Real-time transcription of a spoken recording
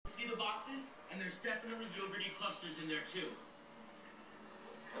boxes, and there's definitely yogurty clusters in there too.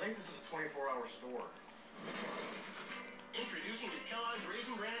 I think this is a 24-hour store. Introducing the Kellogg's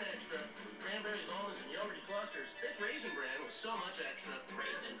Raisin Bran Extra. With cranberries, almonds, and yogurty clusters. It's Raisin Bran with so much extra.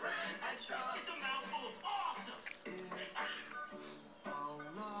 Raisin Bran Extra. It's a mouthful of awesome!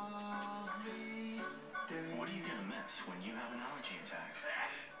 What are you gonna miss when you have an allergy attack?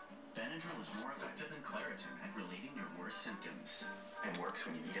 Benadryl is more effective than Claritin at relieving your worst symptoms. And works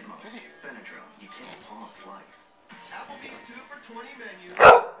when you need it most. Benadryl, you can't pause life. Applebee's 2 for $20 menu.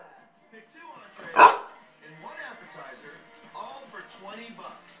 Pick 2 entrees and 1 appetizer, all for $20.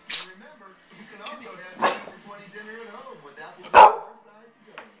 And remember, you can also have 2 for $20 dinner at home with Applebee's Far Side to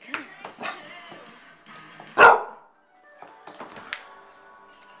go.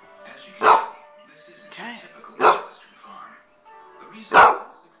 As you can see, this isn't your typical Western farm. The reason is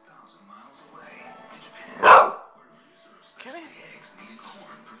 6,000 miles away in Japan, where a producer of specialty eggs needed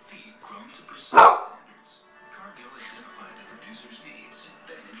corn for feed grown to precise standards. Cargill identified the producer's needs,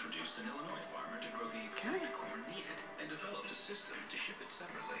 then introduced an Illinois farmer to grow the exact corn needed, and developed a system to ship it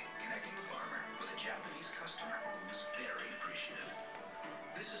separately, connecting the farmer with a Japanese customer who was very appreciative.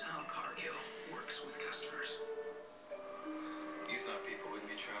 This is how Cargill works with customers. You thought people wouldn't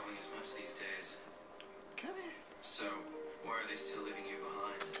be traveling as much these days. So, why are they still leaving you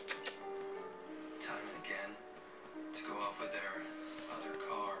behind? Time and again, to go off with their other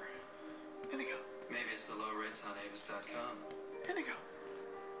car. Indigo. Maybe it's the low rates on Avis.com. Indigo.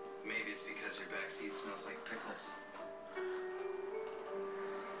 Maybe it's because your backseat smells like pickles.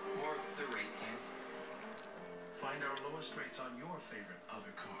 Or the rate thing. Find our lowest rates on your favorite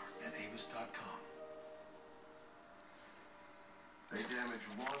other car at Avis.com. They damage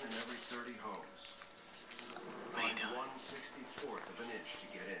 1 in every 30 homes. What are you doing? 1/64th of an inch to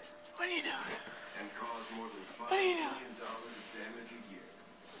get in. What are you doing? And cause more than $5 What are you million of damage a year.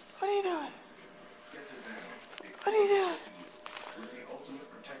 What are you doing? Get to them. What are you doing? With the ultimate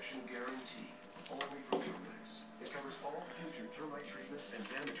protection guarantee, only from Terminix. It covers all future termite treatments and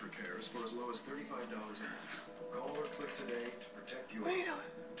damage repairs for as low as $35 a month. Call or click today to protect your What are you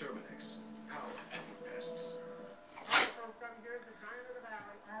doing? Terminix. Power to defeat pests.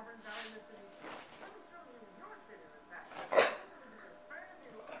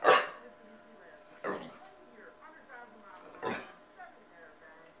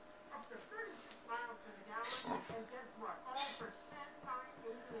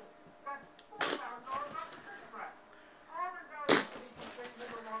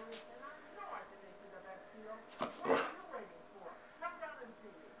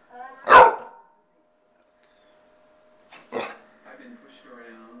 I've been pushed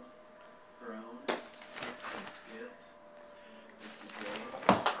around, thrown, and skipped. But today,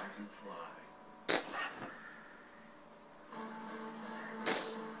 I can fly.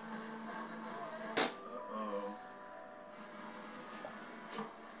 Uh-oh.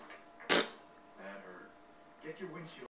 That hurt. Get your windshield.